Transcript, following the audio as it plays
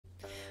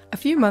A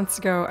few months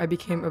ago, I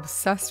became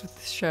obsessed with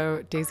the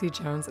show Daisy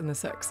Jones and the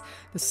Six.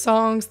 The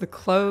songs, the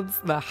clothes,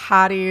 the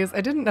hotties.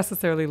 I didn't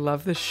necessarily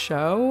love the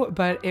show,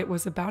 but it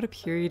was about a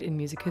period in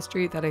music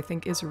history that I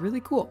think is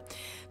really cool,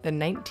 the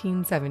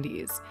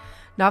 1970s.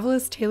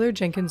 Novelist Taylor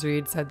Jenkins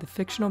Reid said the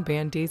fictional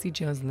band Daisy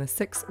Jones and the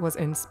Six was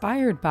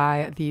inspired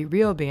by the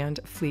real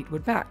band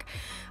Fleetwood Mac.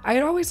 I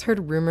had always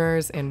heard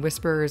rumors and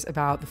whispers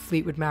about the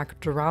Fleetwood Mac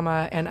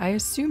drama, and I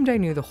assumed I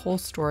knew the whole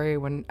story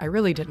when I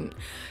really didn't,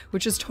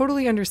 which is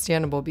totally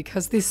understandable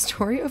because the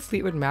story of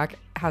Fleetwood Mac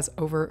has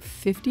over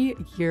 50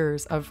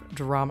 years of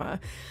drama.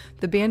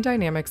 The band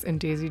dynamics in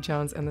Daisy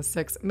Jones and the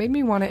Six made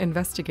me want to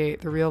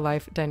investigate the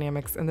real-life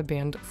dynamics in the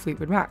band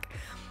Fleetwood Mac.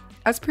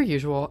 As per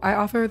usual, I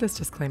offer this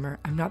disclaimer.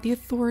 I'm not the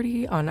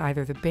authority on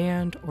either the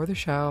band or the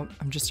show.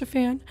 I'm just a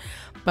fan,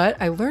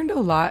 but I learned a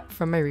lot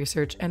from my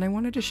research and I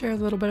wanted to share a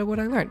little bit of what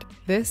I learned.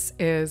 This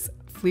is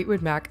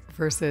Fleetwood Mac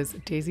versus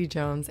Daisy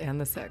Jones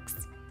and the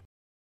Six.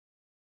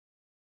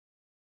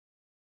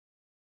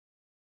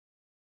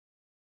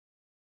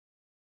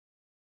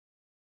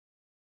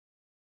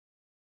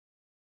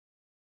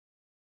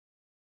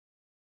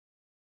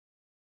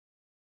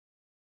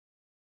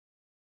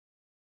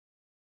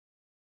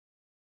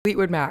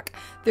 Fleetwood Mac.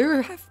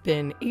 There have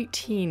been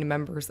 18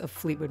 members of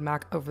Fleetwood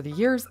Mac over the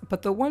years,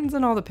 but the ones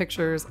in all the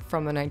pictures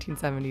from the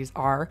 1970s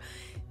are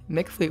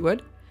Mick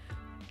Fleetwood,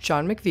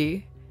 John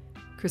McVie,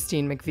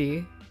 Christine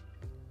McVie,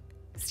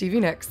 Stevie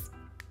Nicks,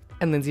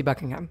 and Lindsey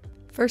Buckingham.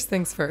 First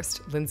things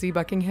first, Lindsey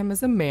Buckingham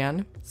is a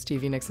man,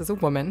 Stevie Nicks is a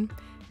woman,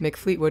 Mick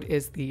Fleetwood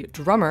is the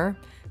drummer.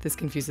 This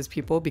confuses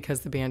people because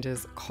the band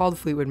is called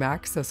Fleetwood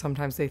Mac, so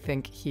sometimes they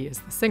think he is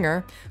the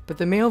singer, but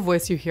the male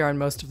voice you hear on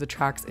most of the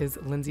tracks is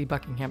Lindsey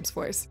Buckingham's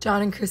voice.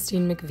 John and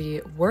Christine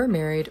McVie were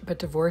married but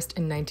divorced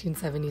in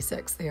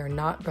 1976. They are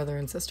not brother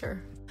and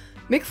sister.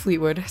 Mick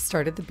Fleetwood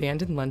started the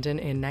band in London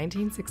in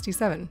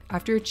 1967.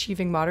 After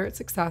achieving moderate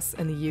success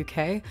in the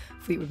UK,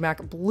 Fleetwood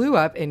Mac blew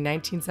up in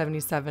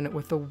 1977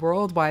 with the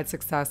worldwide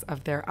success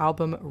of their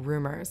album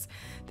Rumours.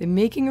 The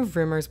making of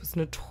Rumours was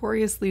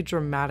notoriously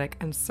dramatic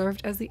and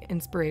served as the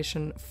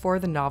inspiration for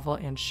the novel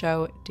and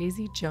show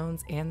Daisy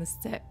Jones and the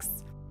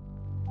Six.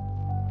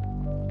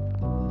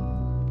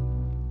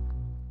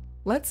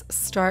 Let's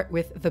start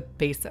with the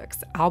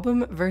basics.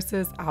 Album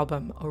versus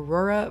album,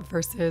 Aurora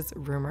versus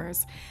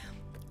Rumours.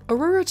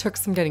 Aurora took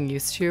some getting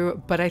used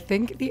to, but I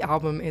think the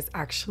album is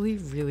actually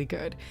really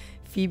good.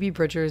 Phoebe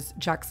Bridgers,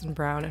 Jackson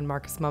Browne, and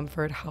Marcus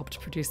Mumford helped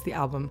produce the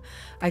album.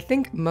 I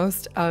think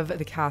most of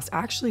the cast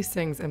actually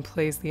sings and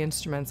plays the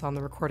instruments on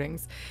the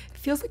recordings. It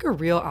feels like a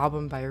real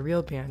album by a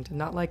real band,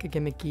 not like a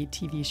gimmicky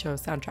TV show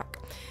soundtrack.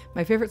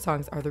 My favorite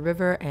songs are The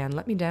River and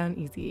Let Me Down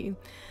Easy.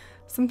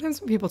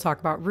 Sometimes when people talk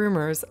about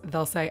Rumours,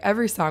 they'll say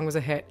every song was a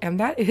hit, and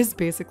that is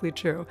basically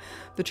true.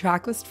 The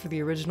tracklist for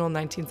the original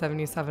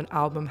 1977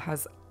 album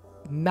has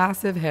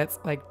massive hits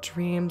like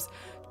Dreams,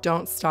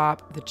 Don't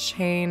Stop, The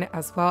Chain,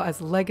 as well as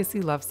legacy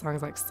love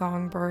songs like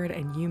Songbird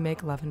and You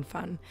Make Lovin'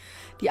 Fun.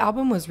 The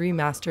album was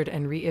remastered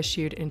and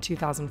reissued in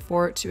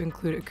 2004 to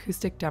include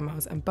acoustic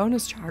demos and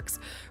bonus tracks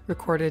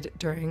recorded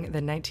during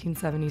the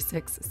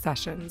 1976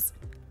 sessions.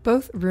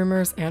 Both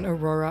Rumours and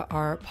Aurora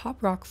are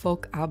pop rock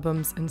folk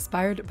albums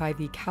inspired by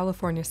the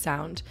California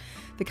sound.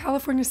 The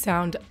California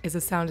sound is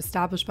a sound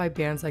established by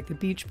bands like the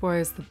Beach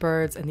Boys, the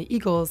Byrds, and the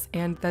Eagles,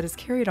 and that is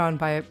carried on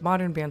by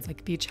modern bands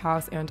like Beach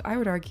House and, I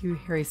would argue,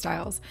 Harry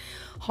Styles.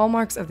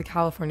 Hallmarks of the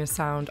California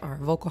sound are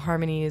vocal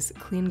harmonies,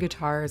 clean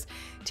guitars,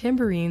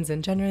 tambourines,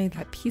 and generally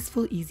that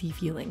peaceful, easy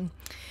feeling.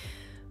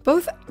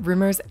 Both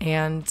Rumours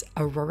and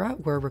Aurora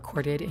were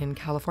recorded in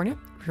California.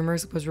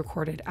 Rumours was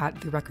recorded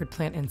at the record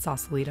plant in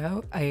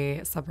Sausalito,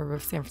 a suburb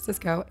of San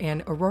Francisco,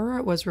 and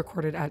Aurora was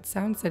recorded at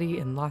Sound City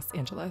in Los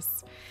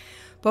Angeles.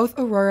 Both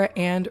Aurora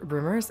and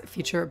Rumours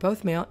feature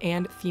both male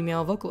and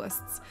female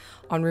vocalists.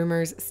 On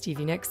Rumours,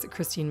 Stevie Nicks,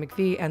 Christine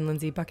McVie, and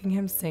Lindsey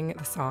Buckingham sing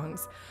the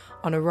songs.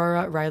 On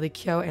Aurora, Riley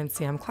Keough and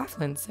Sam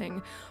Claflin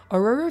sing.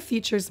 Aurora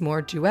features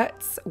more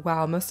duets,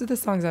 while most of the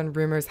songs on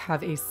Rumours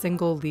have a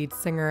single lead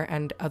singer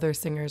and other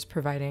singers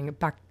providing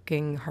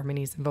backing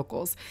harmonies and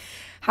vocals.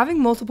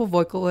 Having multiple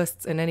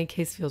vocalists in any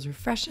case feels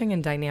refreshing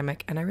and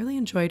dynamic, and I really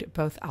enjoyed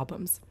both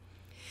albums.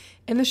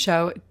 In the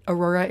show,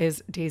 Aurora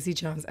is Daisy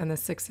Jones and the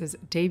Six's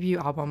debut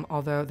album,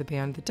 although the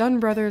band The Dunn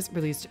Brothers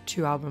released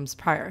 2 albums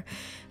prior.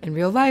 In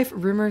real life,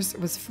 Rumours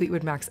was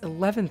Fleetwood Mac's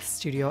 11th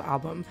studio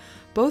album.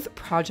 Both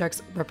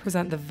projects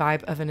represent the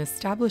vibe of an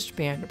established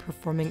band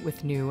performing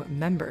with new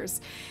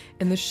members.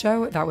 In the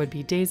show, that would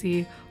be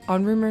Daisy.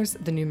 On Rumours,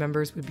 the new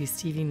members would be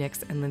Stevie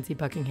Nicks and Lindsey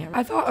Buckingham.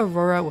 I thought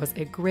Aurora was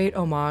a great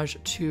homage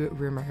to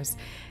Rumours.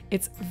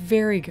 It's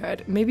very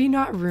good. Maybe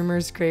not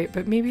Rumours great,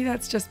 but maybe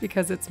that's just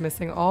because it's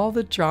missing all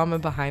the drama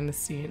behind the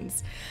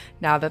scenes.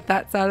 Now that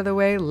that's out of the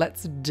way,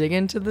 let's dig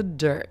into the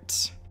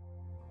dirt.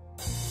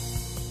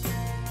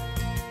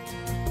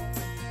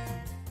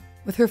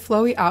 With her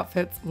flowy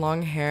outfits,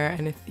 long hair,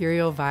 and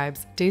ethereal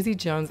vibes, Daisy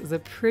Jones is a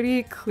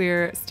pretty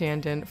clear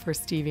stand-in for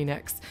Stevie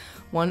Nicks,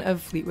 one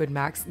of Fleetwood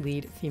Mac's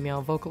lead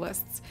female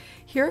vocalists.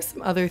 Here are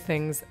some other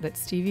things that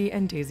Stevie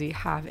and Daisy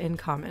have in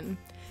common.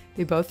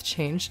 They both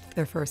changed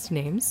their first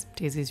names.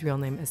 Daisy's real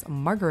name is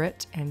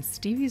Margaret, and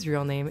Stevie's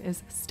real name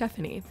is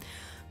Stephanie.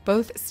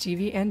 Both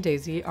Stevie and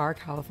Daisy are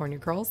California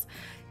girls.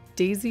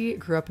 Daisy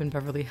grew up in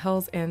Beverly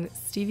Hills, and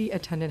Stevie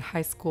attended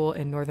high school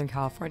in Northern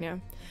California.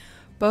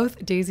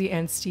 Both Daisy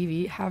and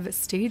Stevie have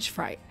stage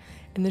fright.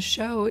 In the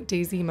show,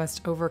 Daisy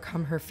must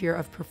overcome her fear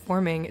of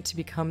performing to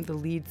become the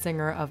lead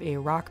singer of a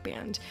rock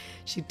band.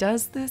 She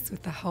does this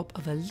with the help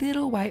of a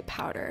little white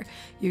powder.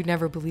 You'd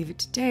never believe it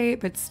today,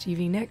 but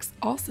Stevie Nicks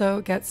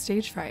also gets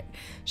stage fright.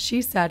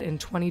 She said in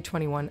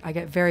 2021, "I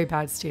get very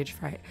bad stage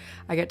fright.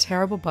 I get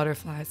terrible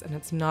butterflies, and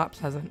it's not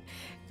pleasant.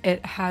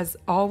 It has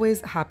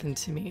always happened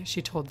to me,"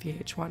 she told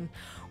VH1.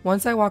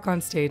 "Once I walk on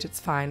stage, it's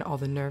fine, all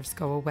the nerves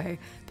go away,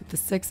 but the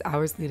 6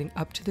 hours leading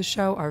up to the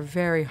show are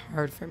very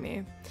hard for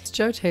me."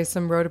 Joe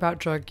Taysom wrote about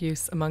drug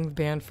use among the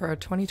band for a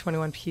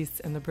 2021 piece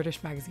in the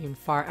British magazine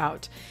Far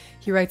Out.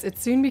 He writes, "It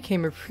soon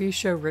became a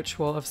pre-show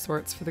ritual of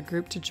sorts for the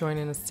group to join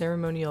in a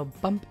ceremonial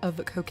bump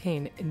of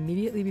cocaine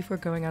immediately before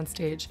going on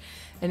stage,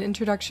 an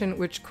introduction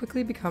which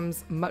quickly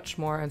becomes much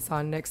more and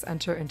saw Nicks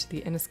enter into the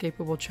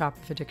inescapable trap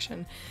of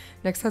addiction.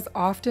 Nicks has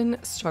often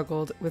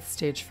struggled with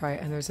stage fright,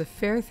 and there's a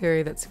fair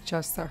theory that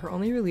suggests that her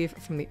only relief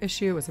from the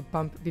issue was a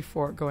bump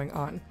before going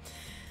on."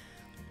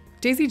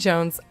 Daisy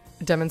Jones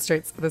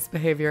demonstrates this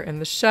behavior in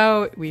the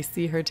show. We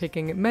see her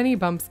taking many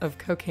bumps of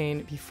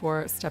cocaine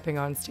before stepping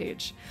on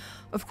stage.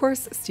 Of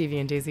course, Stevie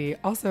and Daisy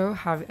also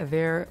have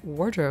their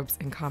wardrobes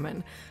in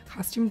common.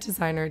 Costume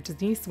designer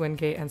Denise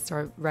Wingate and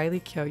star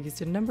Riley Keough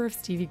used a number of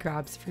Stevie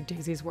grabs for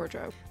Daisy's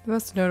wardrobe. The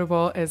most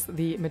notable is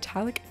the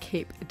metallic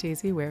cape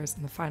Daisy wears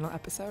in the final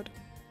episode.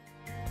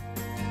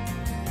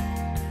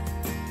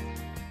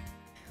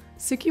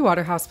 Suki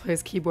Waterhouse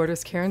plays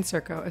keyboardist Karen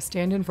Serko, a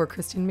stand-in for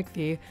Christine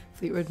McVie,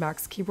 Fleetwood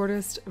Mac's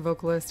keyboardist,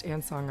 vocalist,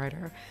 and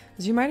songwriter.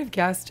 As you might have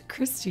guessed,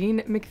 Christine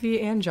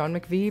McVie and John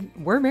McVie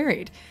were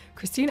married.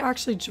 Christine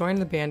actually joined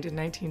the band in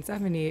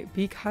 1970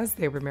 because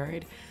they were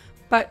married,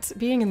 but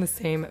being in the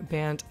same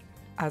band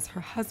as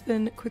her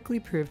husband quickly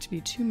proved to be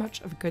too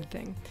much of a good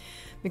thing.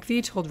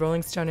 McVie told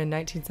Rolling Stone in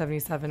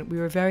 1977, "We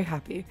were very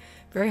happy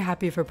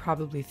for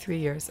probably 3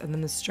 years, and then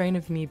the strain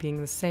of me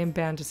being the same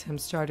band as him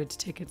started to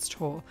take its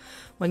toll.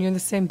 When you're in the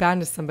same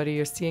band as somebody,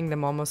 you're seeing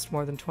them almost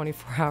more than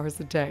 24 hours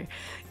a day.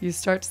 You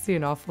start to see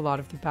an awful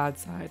lot of the bad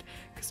side,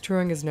 because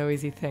touring is no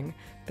easy thing.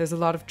 There's a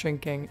lot of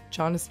drinking.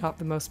 John is not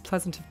the most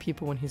pleasant of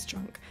people when he's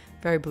drunk,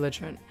 very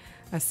belligerent,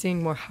 as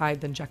seeing more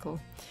Hyde than Jekyll."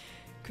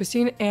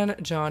 Christine and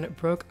John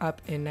broke up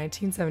in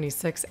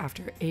 1976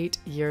 after 8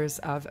 years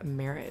of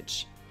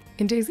marriage.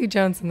 In Daisy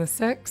Jones and the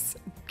Six,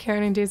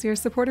 Karen and Daisy are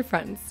supportive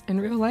friends.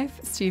 In real life,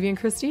 Stevie and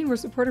Christine were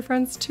supportive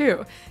friends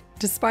too.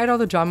 Despite all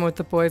the drama with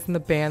the boys in the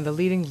band, the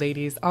leading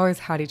ladies always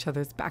had each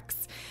other's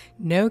backs.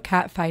 No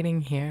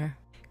catfighting here.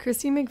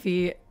 Christine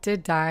McVie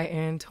did die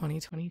in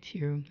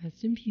 2022.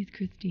 Rest in peace,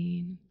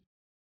 Christine.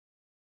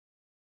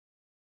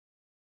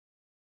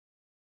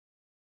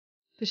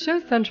 The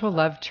show's central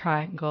love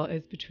triangle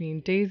is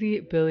between Daisy,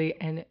 Billy,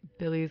 and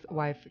Billy's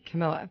wife,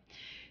 Camilla.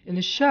 In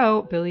the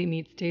show, Billy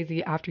meets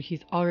Daisy after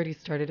he's already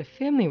started a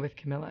family with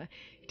Camilla.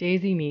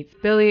 Daisy meets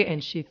Billy,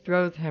 and she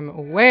throws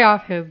him way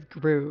off his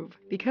groove.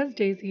 Because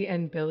Daisy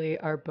and Billy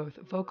are both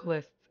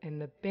vocalists in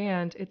the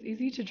band, it's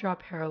easy to draw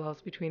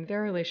parallels between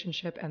their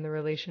relationship and the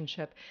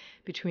relationship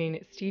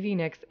between Stevie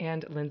Nicks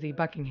and Lindsey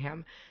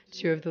Buckingham,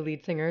 two of the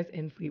lead singers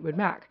in Fleetwood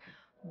Mac.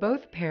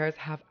 Both pairs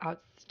have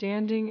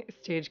outstanding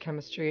stage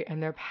chemistry,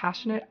 and their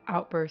passionate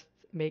outbursts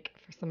make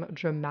for some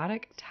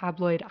dramatic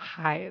tabloid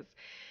highs.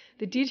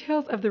 The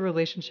details of the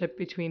relationship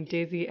between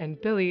Daisy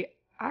and Billy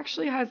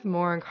actually has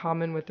more in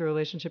common with the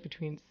relationship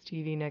between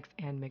Stevie Nicks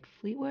and Mick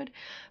Fleetwood,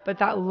 but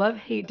that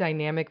love-hate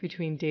dynamic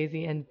between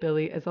Daisy and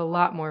Billy is a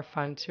lot more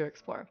fun to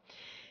explore.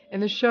 In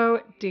the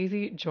show,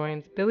 Daisy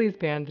joins Billy's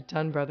band, the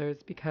Dunn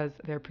Brothers, because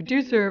their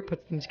producer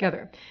puts them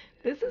together.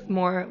 This is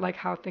more like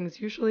how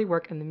things usually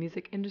work in the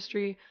music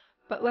industry,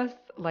 but less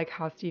like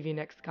how Stevie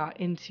Nicks got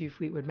into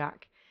Fleetwood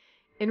Mac.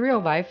 In real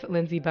life,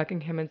 Lindsey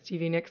Buckingham and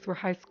Stevie Nicks were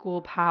high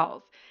school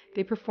pals.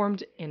 They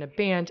performed in a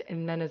band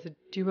and then as a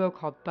duo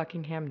called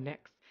Buckingham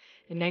Nicks.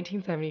 In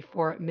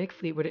 1974, Mick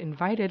Fleetwood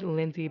invited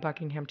Lindsey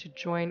Buckingham to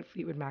join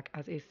Fleetwood Mac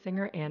as a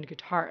singer and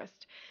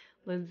guitarist.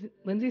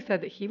 Lindsey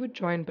said that he would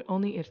join, but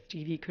only if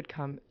Stevie could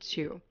come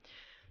too.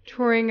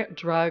 Touring,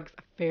 drugs,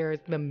 affairs,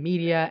 the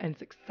media, and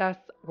success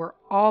were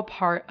all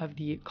part of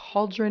the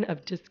cauldron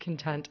of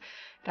discontent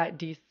that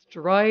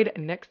destroyed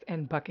Nicks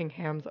and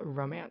Buckingham's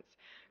romance.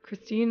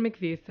 Christine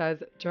McVie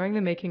says, "During the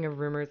making of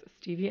Rumors,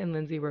 Stevie and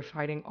Lindsey were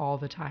fighting all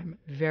the time,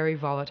 very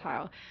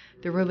volatile.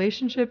 The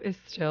relationship is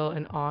still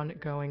an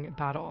ongoing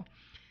battle."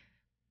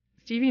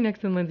 Stevie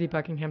Nicks and Lindsey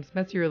Buckingham's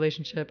messy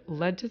relationship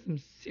led to some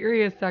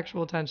serious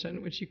sexual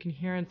tension, which you can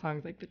hear in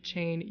songs like The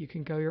Chain, You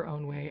Can Go Your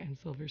Own Way, and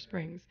Silver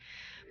Springs.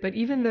 But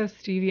even though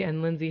Stevie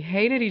and Lindsey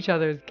hated each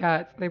other's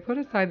guts, they put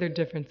aside their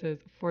differences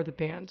for the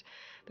band.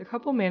 The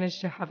couple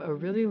managed to have a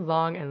really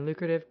long and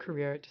lucrative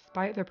career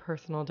despite their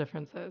personal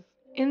differences.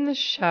 In the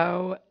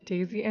show,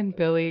 Daisy and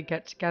Billy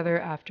get together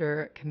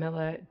after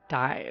Camilla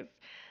dies.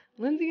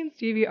 Lindsey and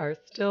Stevie are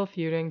still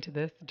feuding to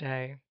this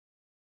day.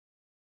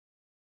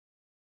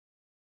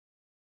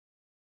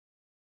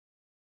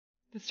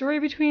 The story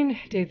between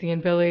Daisy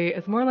and Billy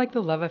is more like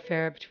the love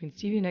affair between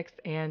Stevie Nicks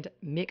and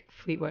Mick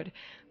Fleetwood.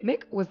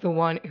 Mick was the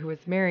one who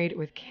was married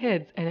with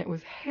kids, and it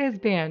was his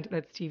band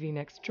that Stevie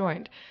Nicks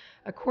joined.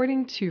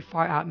 According to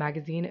Far Out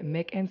magazine,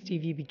 Mick and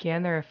Stevie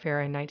began their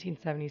affair in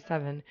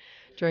 1977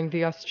 during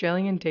the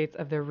Australian dates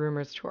of their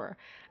Rumours tour.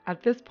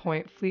 At this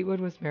point,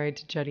 Fleetwood was married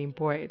to Judy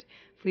Boyd.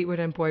 Fleetwood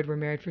and Boyd were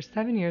married for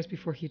 7 years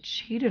before he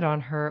cheated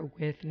on her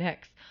with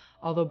Nicks,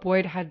 although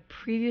Boyd had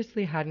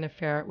previously had an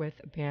affair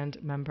with band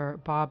member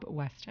Bob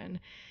Weston.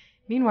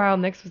 Meanwhile,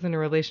 Nicks was in a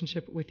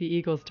relationship with the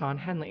Eagles' Don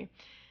Henley.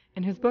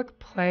 In his book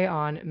Play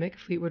On, Mick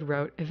Fleetwood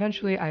wrote,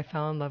 "Eventually I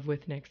fell in love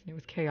with Nicks, and it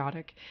was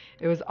chaotic.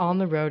 It was on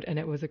the road, and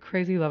it was a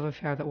crazy love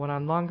affair that went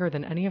on longer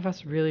than any of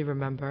us really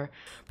remember,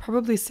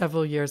 probably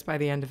several years by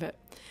the end of it."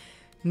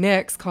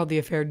 Nicks called the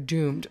affair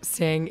doomed,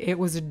 saying it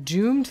was a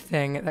doomed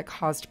thing that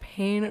caused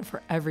pain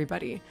for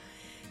everybody.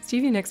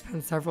 Stevie Nicks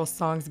penned several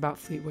songs about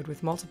Fleetwood,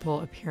 with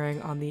multiple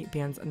appearing on the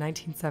band's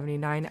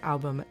 1979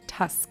 album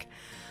Tusk.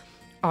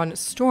 On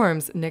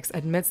Storms, Nicks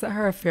admits that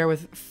her affair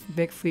with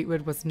Mick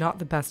Fleetwood was not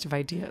the best of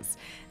ideas.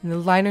 In the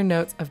liner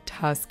notes of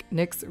Tusk,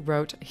 Nicks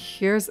wrote,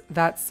 "Here's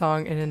that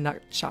song in a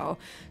nutshell.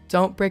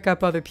 Don't break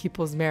up other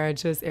people's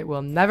marriages. It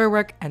will never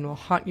work and will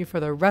haunt you for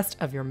the rest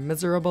of your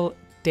miserable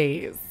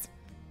days."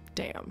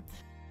 Damn.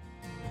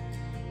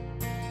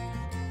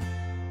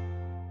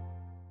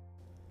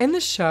 In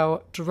the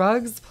show,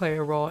 drugs play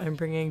a role in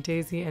bringing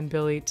Daisy and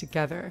Billy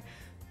together.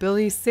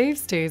 Billy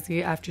saves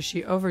Daisy after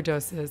she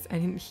overdoses,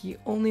 and he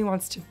only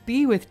wants to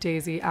be with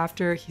Daisy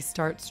after he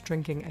starts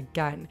drinking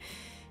again.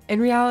 In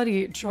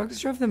reality, drugs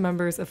drove the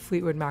members of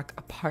Fleetwood Mac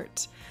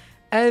apart.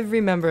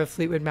 Every member of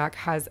Fleetwood Mac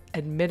has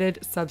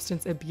admitted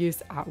substance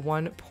abuse at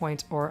one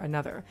point or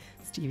another.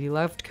 Stevie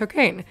loved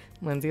cocaine,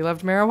 Lindsay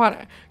loved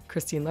marijuana,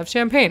 Christine loved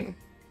champagne,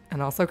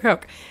 and also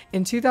coke.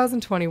 In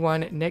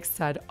 2021, Nicks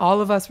said, "All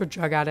of us were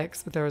drug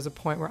addicts, but there was a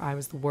point where I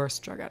was the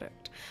worst drug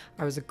addict.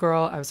 I was a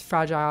girl, I was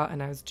fragile,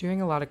 and I was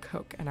doing a lot of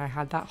coke, and I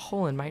had that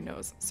hole in my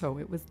nose, so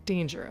it was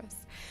dangerous."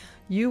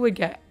 You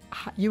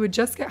would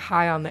just get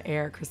high on the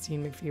air,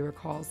 Christine McVie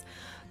recalls.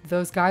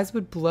 Those guys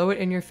would blow it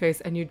in your face,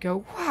 and you'd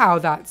go, "Wow,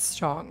 that's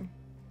strong."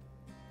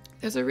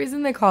 There's a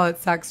reason they call it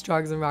sex,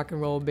 drugs, and rock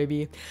and roll,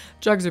 baby.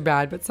 Drugs are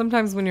bad, but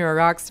sometimes when you're a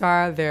rock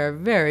star, they're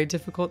very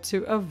difficult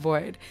to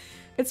avoid.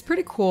 It's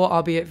pretty cool,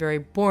 albeit very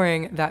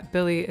boring, that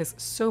Billy is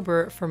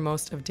sober for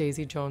most of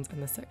Daisy Jones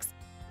and the Six.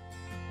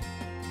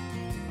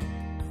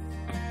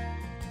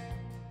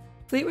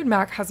 Fleetwood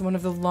Mac has one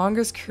of the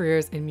longest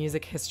careers in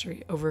music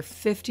history, over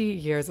 50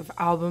 years of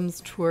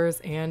albums, tours,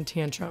 and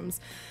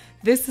tantrums.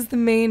 This is the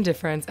main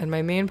difference and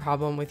my main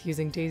problem with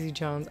using Daisy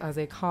Jones as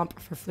a comp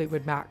for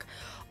Fleetwood Mac.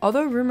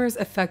 Although Rumours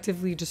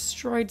effectively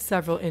destroyed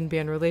several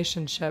in-band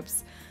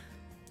relationships,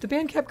 the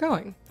band kept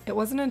going. It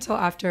wasn't until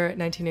after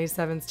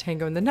 1987's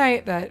Tango in the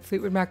Night that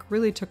Fleetwood Mac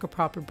really took a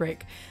proper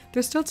break.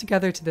 They're still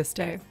together to this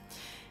day.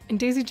 In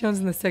Daisy Jones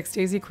and the Six,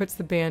 Daisy quits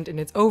the band and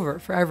it's over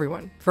for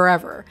everyone,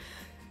 forever.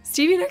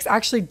 Stevie Nicks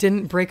actually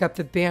didn't break up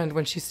the band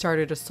when she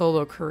started a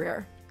solo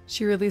career.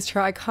 She released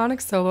her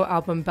iconic solo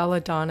album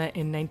Belladonna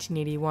in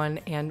 1981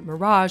 and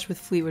Mirage with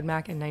Fleetwood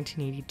Mac in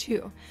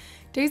 1982.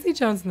 Daisy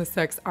Jones and the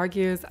Six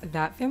argues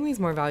that family is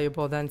more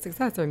valuable than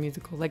success or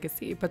musical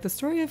legacy, but the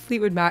story of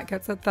Fleetwood Mac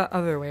gets it the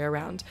other way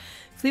around.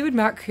 Fleetwood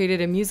Mac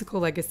created a musical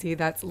legacy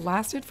that's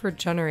lasted for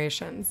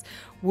generations.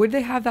 Would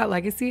they have that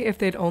legacy if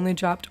they'd only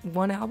dropped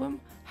one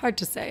album? Hard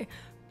to say,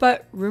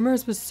 but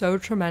Rumours was so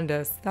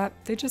tremendous that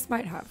they just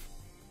might have.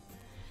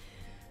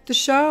 The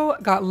show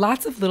got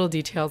lots of little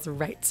details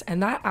right,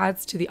 and that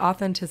adds to the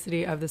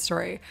authenticity of the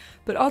story.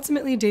 But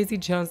ultimately, Daisy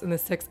Jones and the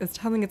Six is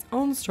telling its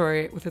own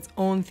story with its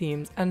own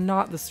themes and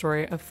not the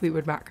story of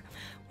Fleetwood Mac.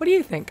 What do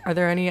you think? Are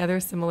there any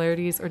other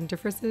similarities or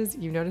differences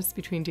you noticed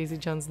between Daisy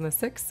Jones and the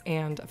Six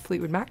and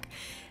Fleetwood Mac?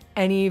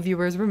 Any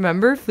viewers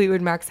remember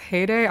Fleetwood Mac's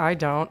heyday? I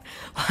don't.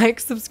 Like,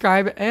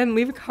 subscribe, and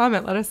leave a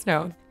comment. Let us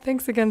know.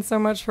 Thanks again so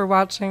much for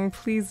watching.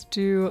 Please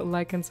do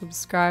like and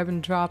subscribe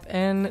and drop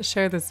in.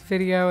 Share this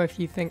video if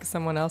you think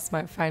someone else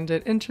might find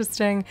it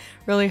interesting.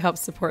 Really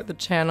helps support the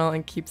channel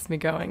and keeps me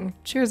going.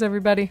 Cheers,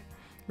 everybody.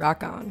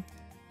 Rock on.